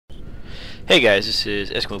Hey guys, this is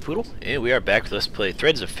Eskimo Poodle, and we are back with Let's Play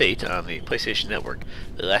Threads of Fate on the PlayStation Network.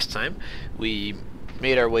 The last time, we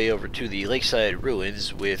made our way over to the lakeside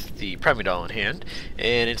ruins with the primary doll in hand,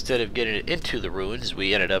 and instead of getting into the ruins,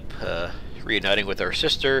 we ended up reuniting with our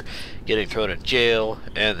sister, getting thrown in jail,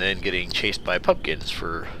 and then getting chased by pumpkins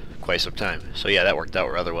for quite some time. So yeah, that worked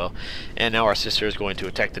out rather well. And now our sister is going to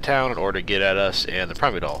attack the town in order to get at us and the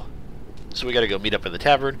primary doll. So we gotta go meet up in the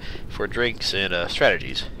tavern for drinks and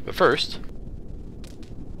strategies. But first,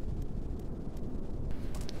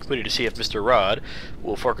 we need to see if Mr. Rod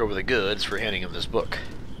will fork over the goods for handing him this book.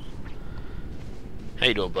 How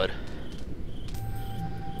you doing, bud?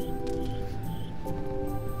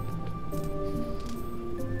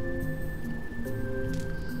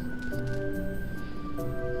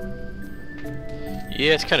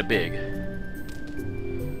 Yeah, it's kind of big.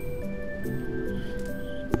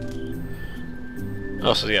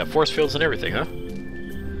 Oh, so yeah, force fields and everything, huh?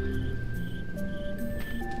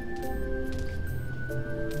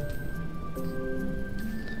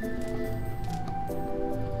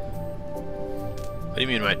 What do you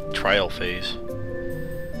mean my trial phase?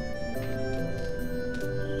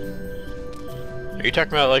 Are you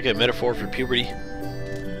talking about like a metaphor for puberty?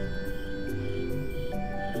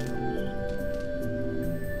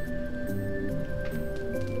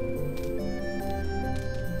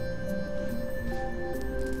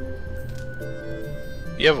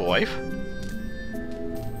 You have a wife?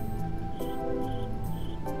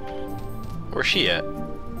 Where's she at?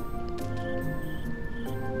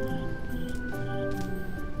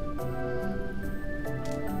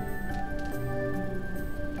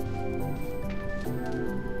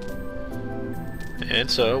 And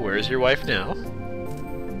so, where's your wife now?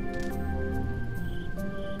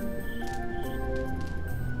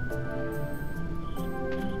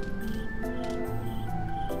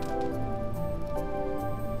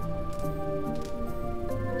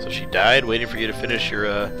 So she died waiting for you to finish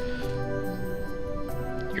your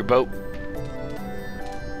boat?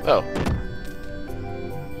 Oh.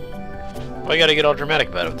 Why you gotta get all dramatic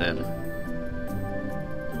about it then?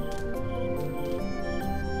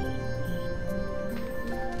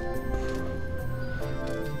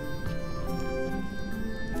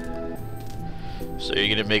 So you're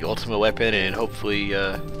gonna make ultimate weapon and hopefully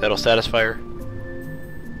that'll satisfy her?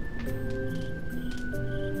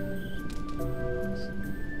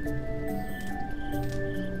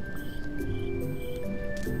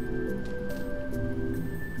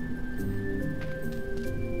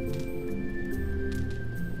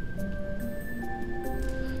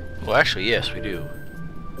 Well, actually, yes, we do.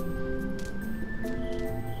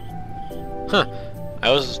 Huh.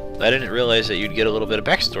 I didn't realize that you'd get a little bit of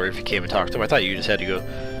backstory if you came and talked to him. I thought you just had to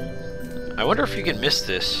go. I wonder if you can miss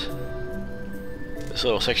this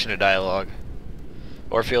little section of dialogue,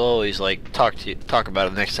 or if you'll always like talk about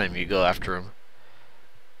it the next time you go after him.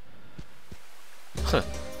 Huh.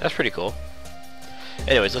 That's pretty cool.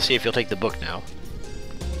 Anyways, let's see if you'll take the book now.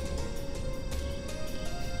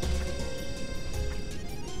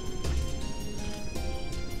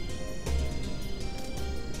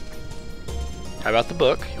 How about the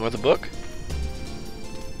book? You want the book?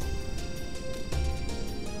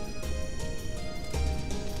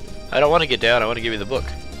 I don't want to get down. I want to give you the book.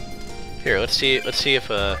 Here, let's see if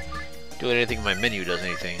doing anything in my menu does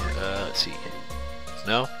anything. Let's see.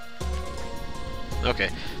 No? Okay,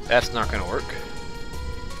 that's not gonna work.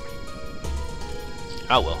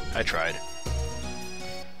 Oh well, I tried.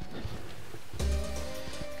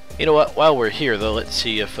 You know what? While we're here, though, let's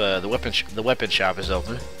see if the weapon shop is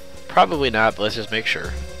open. Probably not, but let's just make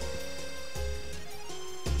sure.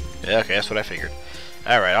 Yeah, okay, that's what I figured.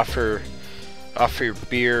 Alright, offer your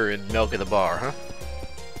beer and milk at the bar, huh?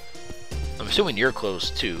 I'm assuming you're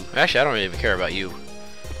closed too. Actually, I don't even care about you.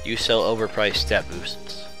 You sell overpriced stat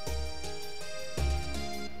boosts.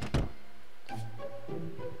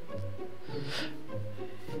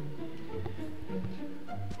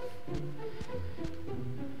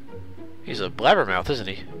 He's a blabbermouth, isn't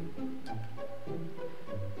he?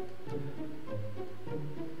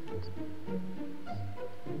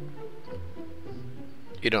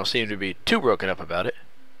 You don't seem to be too broken up about it.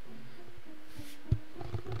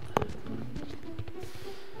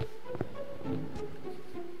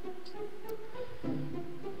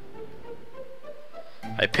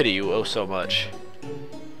 I pity you oh so much.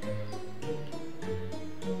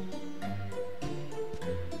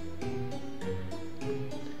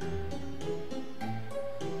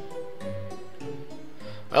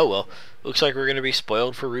 Oh well, looks like we're gonna be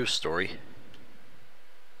spoiled for Ruth's story.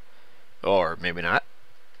 Or maybe not.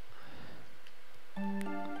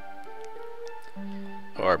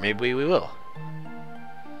 Or maybe we will.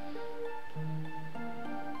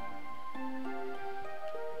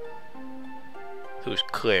 Who's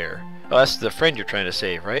Claire? Oh, that's the friend you're trying to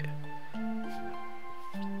save, right?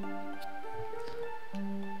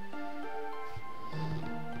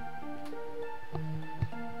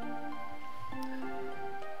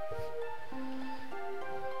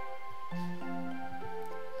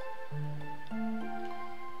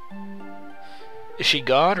 Is she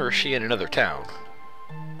gone, or is she in another town?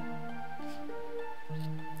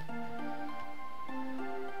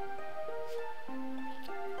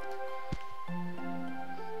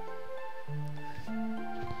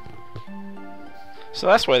 So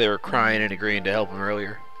that's why they were crying and agreeing to help him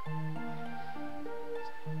earlier.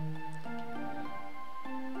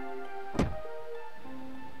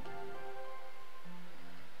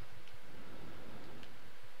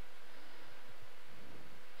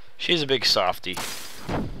 She's a big softie.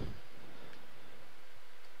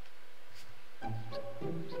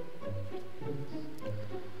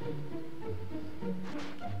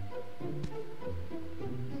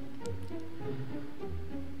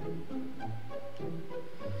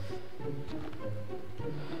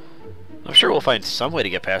 I'm sure we'll find some way to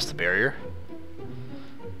get past the barrier.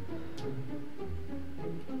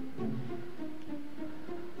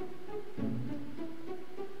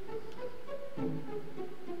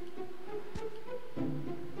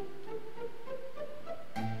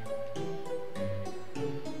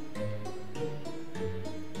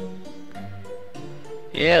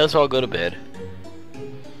 Yeah, let's all go to bed.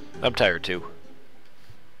 I'm tired too.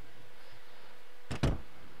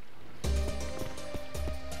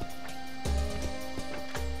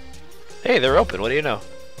 Hey, they're open. What do you know?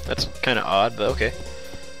 That's kind of odd, but okay.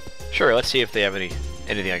 Sure, let's see if they have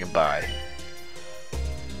anything I can buy.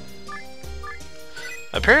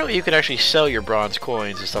 Apparently you can actually sell your bronze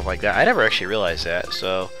coins and stuff like that. I never actually realized that,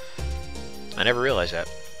 so... I never realized that.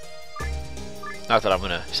 Not that I'm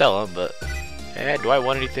gonna sell them, but... do I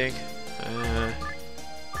want anything?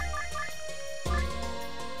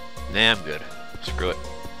 Nah, I'm good. Screw it.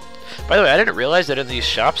 By the way, I didn't realize that in these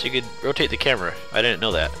shops you could rotate the camera. I didn't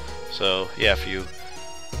know that. So, yeah, if you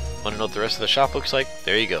want to know what the rest of the shop looks like,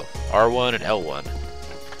 there you go. R1 and L1.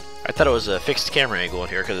 I thought it was a fixed camera angle in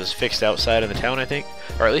here because it's fixed outside of the town, I think.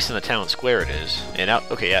 Or at least in the town square it is. And out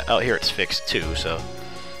here it's fixed too, so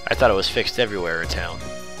I thought it was fixed everywhere in town.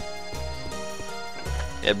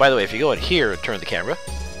 And by the way, if you go in here and turn the camera,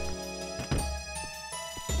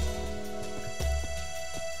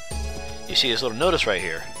 you see this little notice right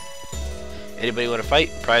here. Anybody want to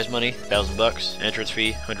fight? Prize money, $1,000. Entrance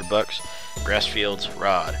fee, $100. Grass fields,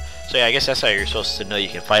 rod. So yeah, I guess that's how you're supposed to know you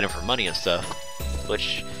can fight them for money and stuff.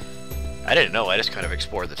 Which I didn't know. I just kind of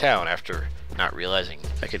explored the town after not realizing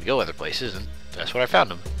I could go other places, and that's when I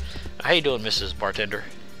found them. How you doing, Mrs. Bartender?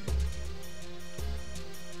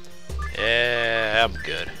 Yeah, I'm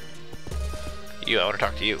good. I want to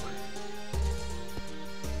talk to you.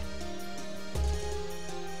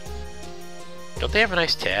 Don't they have a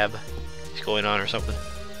nice tab going on or something?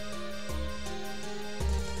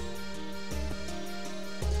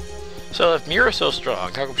 So if Mira's so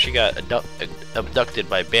strong, how come she got abducted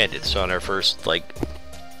by bandits on her first, like,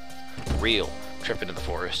 real trip into the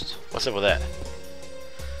forest? What's up with that?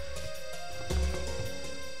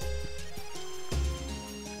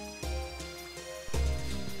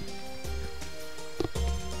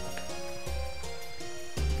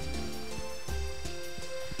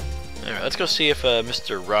 Alright, let's go see if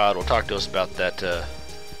Mr. Rod will talk to us about that.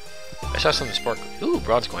 I saw something sparkling. Ooh,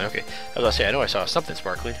 bronze coin, okay. I was gonna say, I know I saw something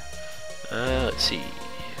sparkling. Let's see.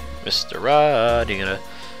 Mr. Rod, you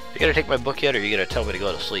gonna take my book yet, or are you gonna tell me to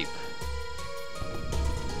go to sleep?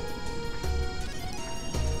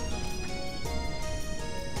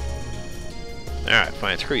 Alright,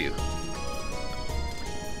 fine, screw you.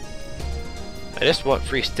 I just want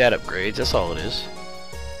free stat upgrades, that's all it is.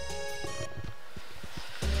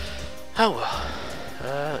 Oh well.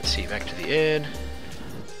 Let's see, back to the inn.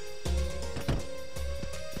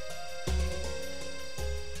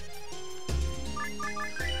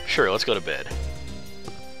 Sure, let's go to bed.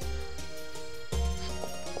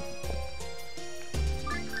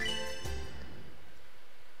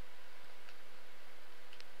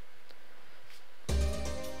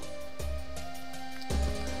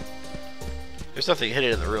 There's nothing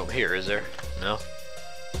hidden in the room here, is there? No?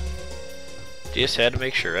 Just had to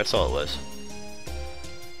make sure, that's all it was.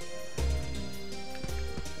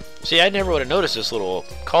 See, I never would have noticed this little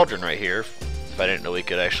cauldron right here if I didn't know we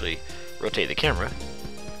could actually rotate the camera.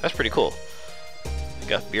 That's pretty cool.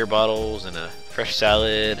 Got beer bottles and a fresh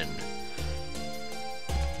salad and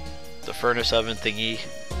the furnace oven thingy.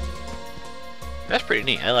 That's pretty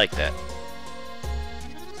neat, I like that.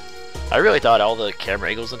 I really thought all the camera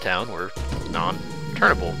angles in town were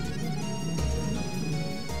non-turnable.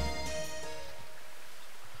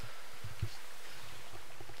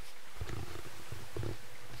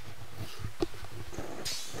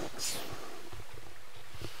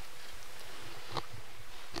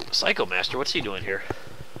 Psycho Master, what's he doing here?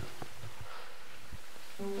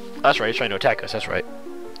 That's right, he's trying to attack us, that's right.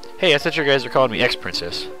 Hey, I thought you guys were calling me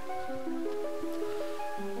ex-princess.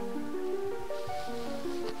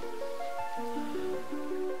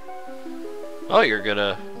 Oh, you're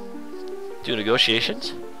gonna do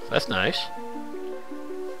negotiations? That's nice.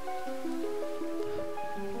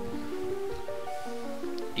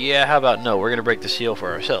 Yeah, how about no? We're gonna break the seal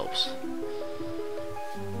for ourselves.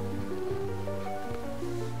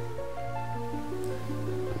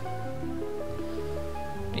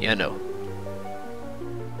 Yeah, no.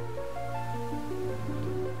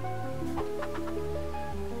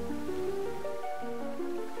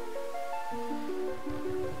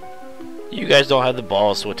 You guys don't have the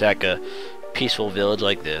balls to attack a peaceful village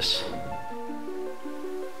like this.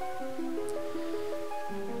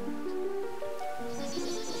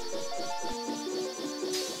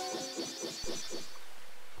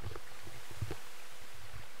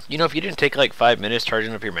 You know, if you didn't take like 5 minutes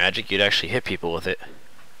charging up your magic, you'd actually hit people with it.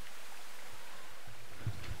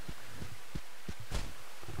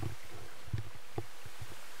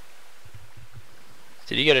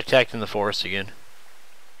 Did you get attacked in the forest again?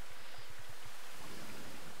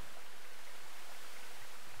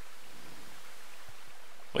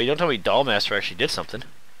 Well, you don't tell me Dollmaster actually did something.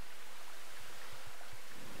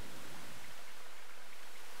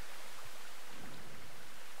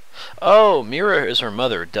 Oh, Mira is her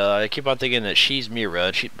mother. Duh, I keep on thinking that she's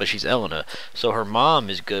Mira, but she's Elena. So her mom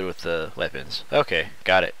is good with the weapons. Okay,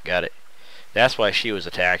 got it, got it. That's why she was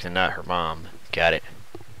attacked and not her mom. Got it.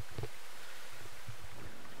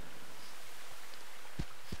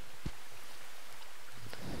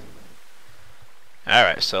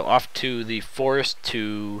 Alright, so off to the forest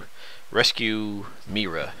to rescue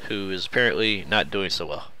Mira, who is apparently not doing so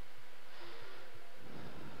well.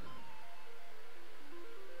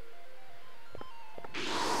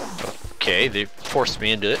 Okay, they forced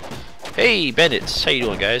me into it. Hey, bandits! How you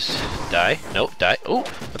doing, guys? Die? Nope, die. Oh,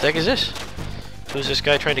 what the heck is this? Who's this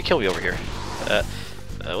guy trying to kill me over here?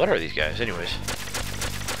 What are these guys, anyways?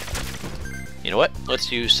 You know what?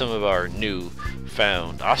 Let's use some of our new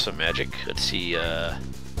found awesome magic. Let's see,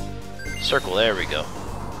 circle, there we go.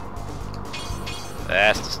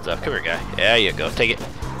 That's the stuff. Come here, guy. There you go. Take it.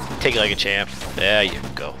 Take it like a champ. There you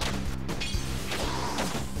go.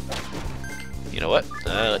 You know what?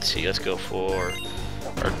 Let's see. Let's go for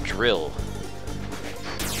our drill.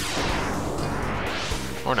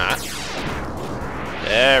 Or not.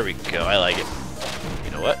 There we go. I like it.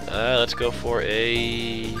 You know what? Let's go for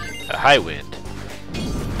a high wind.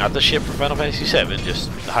 Not the ship from Final Fantasy VII,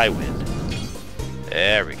 just the high wind.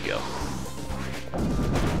 There we go.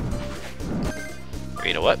 Or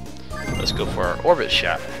you know what? Let's go for our orbit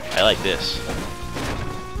shot. I like this.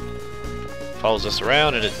 Follows us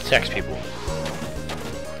around and it attacks people.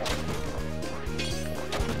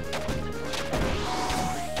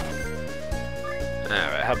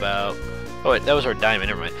 Alright, how about... Oh wait, that was our diamond,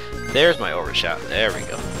 never mind. There's my orbit shot. There we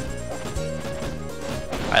go.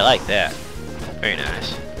 I like that. Very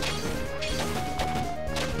nice.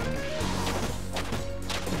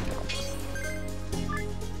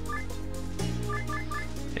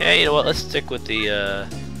 Yeah, you know what? Let's stick with the,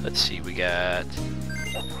 let's see, we got...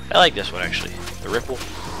 I like this one, actually. The ripple.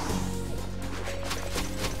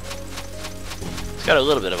 It's got a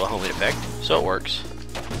little bit of a homing effect, so it works.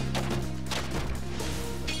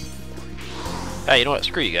 Ah, you know what?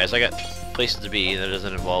 Screw you guys. I got places to be that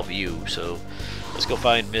doesn't involve you, so... Let's go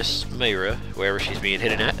find Miss Mira, wherever she's being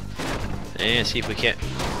hidden at, and see if we can't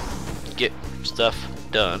get stuff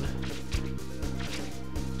done.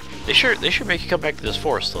 They sure make you come back to this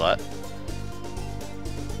forest a lot.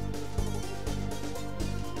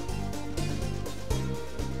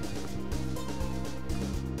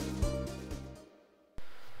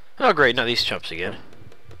 Oh great, not these chumps again.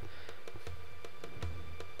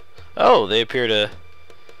 Oh, they appear to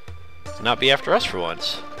not be after us for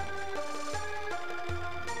once.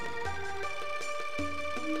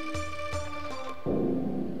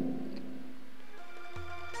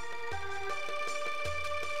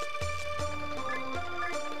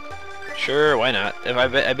 Sure, why not? I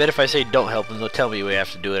bet if I say don't help them, they'll tell me we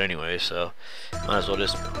have to do it anyway, so might as well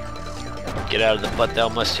just get out of the but thou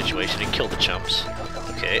must situation and kill the chumps.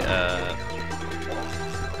 Okay, you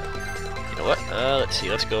know what? Let's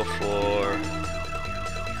see, let's go for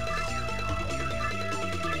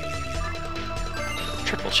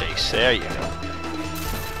triple chase. There you go.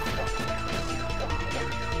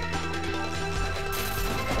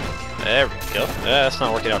 There we go. That's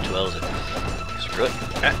not working out too well, is it? Screw it.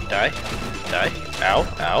 Ah, die. Die. Ow.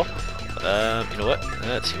 Ow. You know what?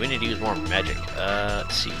 Let's see. We need to use more magic.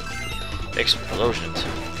 Let's see. Explosions.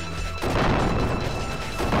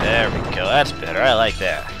 There we go. That's better. I like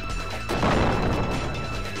that.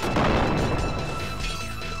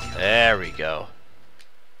 There we go.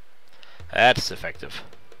 That's effective.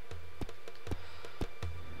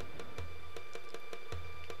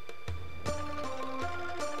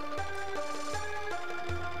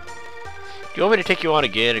 Do you want me to take you on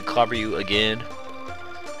again and clobber you again?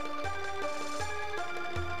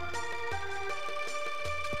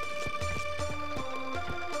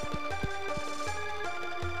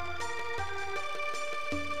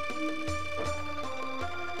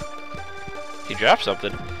 He dropped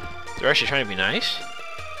something. They're actually trying to be nice.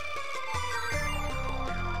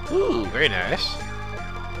 Ooh, very nice.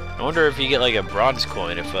 I wonder if you get like a bronze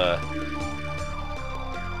coin if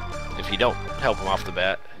you don't help him off the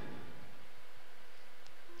bat.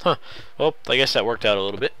 Huh. Well, I guess that worked out a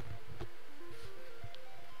little bit.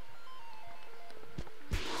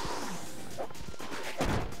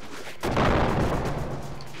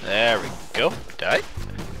 There we go. Die.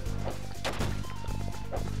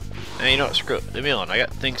 Now you know what? Screw it. Leave me alone. I got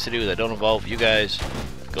things to do that don't involve you guys.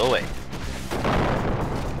 Go away.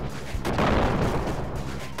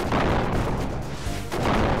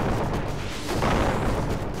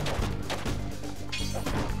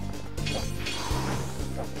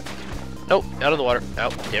 Nope, out of the water.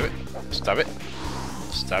 Out, damn it. Stop it.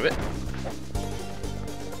 Stop it.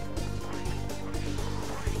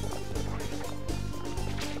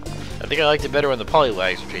 I think I liked it better when the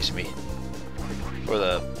polywags were chasing me. Or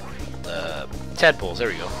the tadpoles, there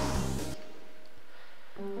we go.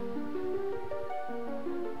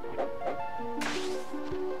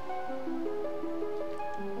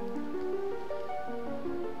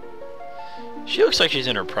 She looks like she's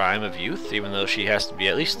in her prime of youth, even though she has to be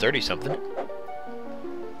at least 30-something.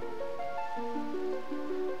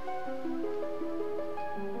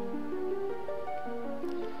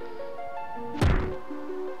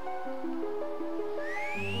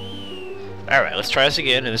 Alright, let's try this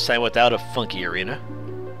again, and this time without a funky arena.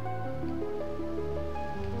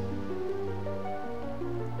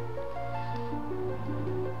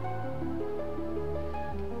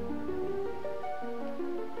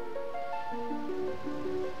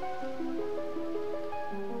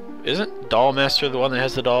 Isn't Doll Master the one that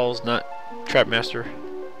has the dolls, not Trap Master?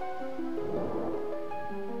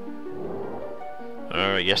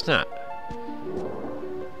 I guess not.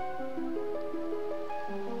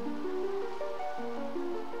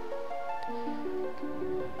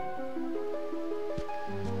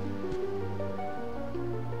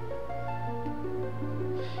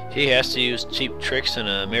 He has to use cheap tricks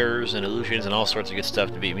and mirrors and illusions and all sorts of good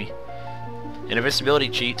stuff to beat me. And invincibility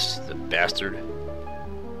cheats, the bastard.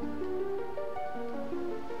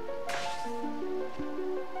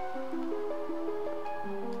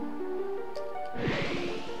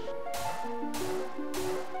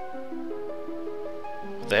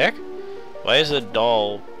 What the heck? Why is a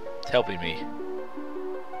doll helping me?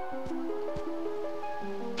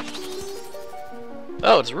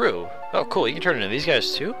 Oh, it's Rue. Oh, cool. You can turn into these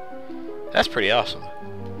guys too? That's pretty awesome. I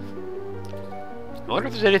wonder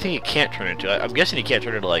if there's anything you can't turn into. I'm guessing you can't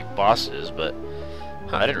turn into, like, bosses, but...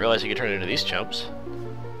 Huh, I didn't realize you could turn into these chumps.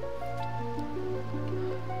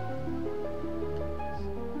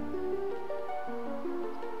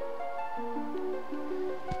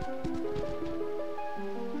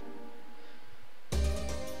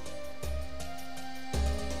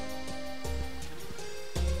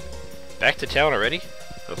 Back to town already?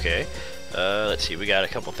 Okay. Let's see, we got a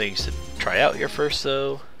couple things to try out here first,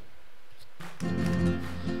 though.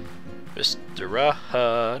 Mr.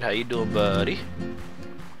 Rahad, how you doing, buddy?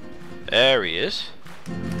 There he is.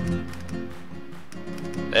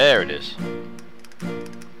 There it is.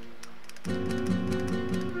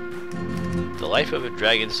 The life of a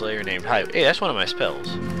dragon slayer named Highway. Hey, that's one of my spells.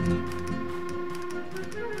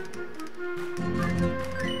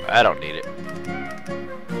 I don't need it.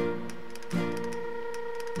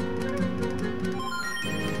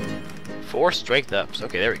 Four strength ups.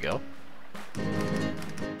 Okay, there we go.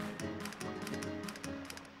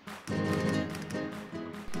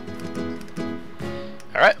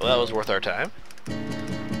 Alright, well, that was worth our time.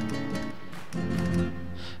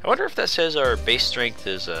 I wonder if that says our base strength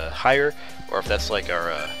is higher, or if that's like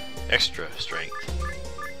our extra strength.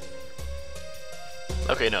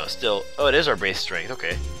 Okay, no, still... Oh, it is our base strength,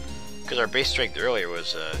 okay. Because our base strength earlier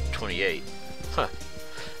was 28. Huh.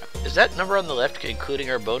 Is that number on the left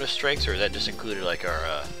including our bonus strengths, or is that just included like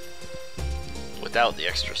our, without the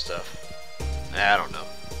extra stuff? I don't know.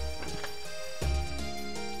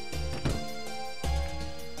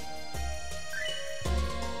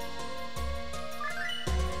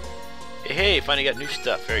 Hey, finally got new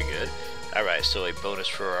stuff. Very good. Alright, so a bonus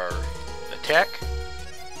for our attack,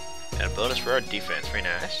 and a bonus for our defense. Very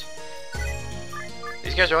nice.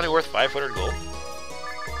 These guys are only worth 500 gold.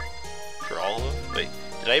 For all of them? Wait,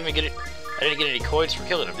 did I even get it? I didn't get any coins for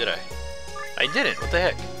killing them, did I? I didn't. What the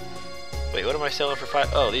heck? Wait, what am I selling for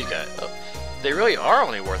 5? Oh, these guys. Oh, they really are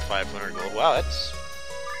only worth 500 gold. Wow, that's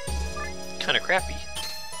kind of crappy.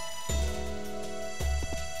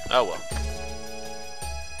 Oh well.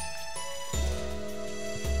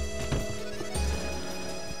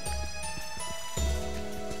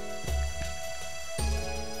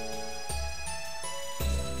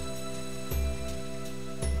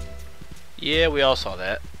 Yeah, we all saw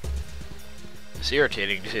that. It's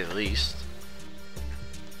irritating to say the least.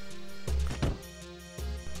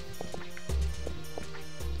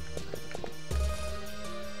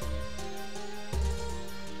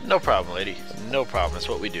 No problem, lady. No problem. That's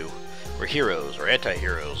what we do. We're heroes, or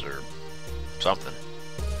anti-heroes, or something.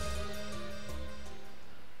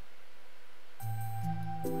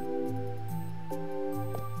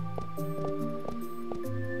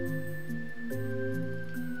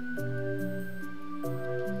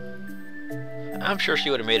 I'm sure she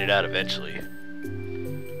would have made it out eventually.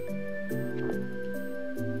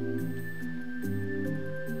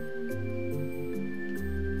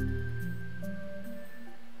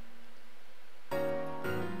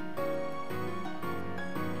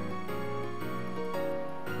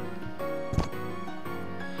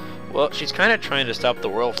 Well, she's kind of trying to stop the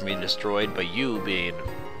world from being destroyed by you being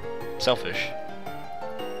selfish.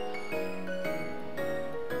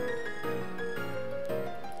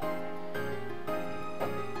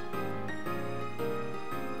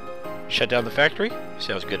 Shut down the factory?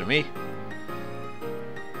 Sounds good to me.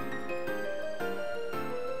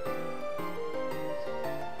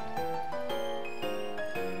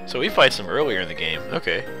 So we fight some earlier in the game.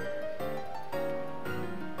 Okay.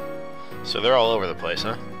 So they're all over the place,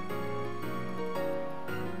 huh?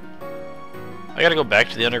 I gotta go back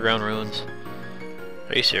to the underground ruins.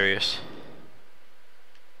 Are you serious?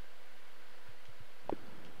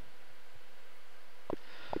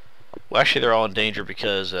 Well, actually, they're all in danger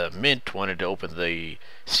because Mint wanted to open the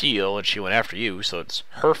seal and she went after you, so it's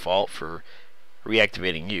her fault for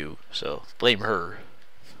reactivating you. So blame her.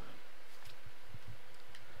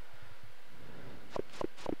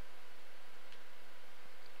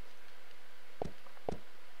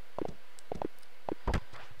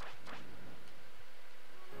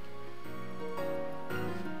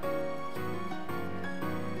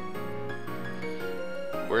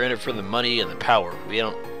 We're in it for the money and the power. We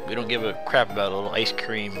don't give a crap about a little ice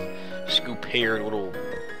cream scoop-haired little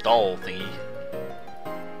doll thingy.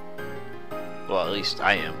 Well, at least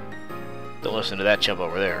I am. Don't listen to that chump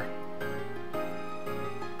over there.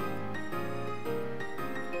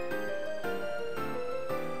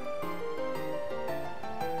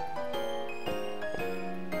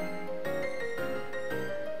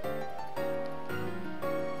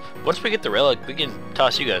 Once we get the relic, we can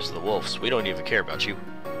toss you guys to the wolves. We don't even care about you.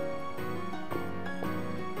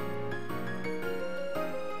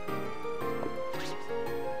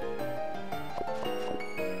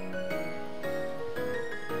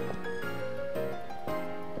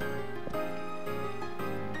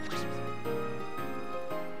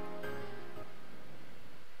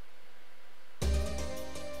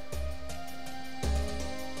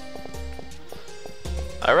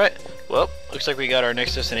 Alright, well, looks like we got our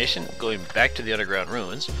next destination, going back to the underground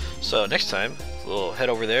ruins. So next time, we'll head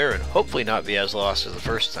over there and hopefully not be as lost as the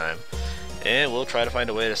first time. And we'll try to find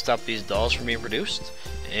a way to stop these dolls from being produced.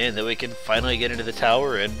 And then we can finally get into the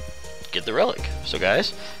tower and get the relic. So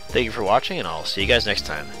guys, thank you for watching, and I'll see you guys next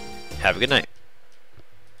time. Have a good night.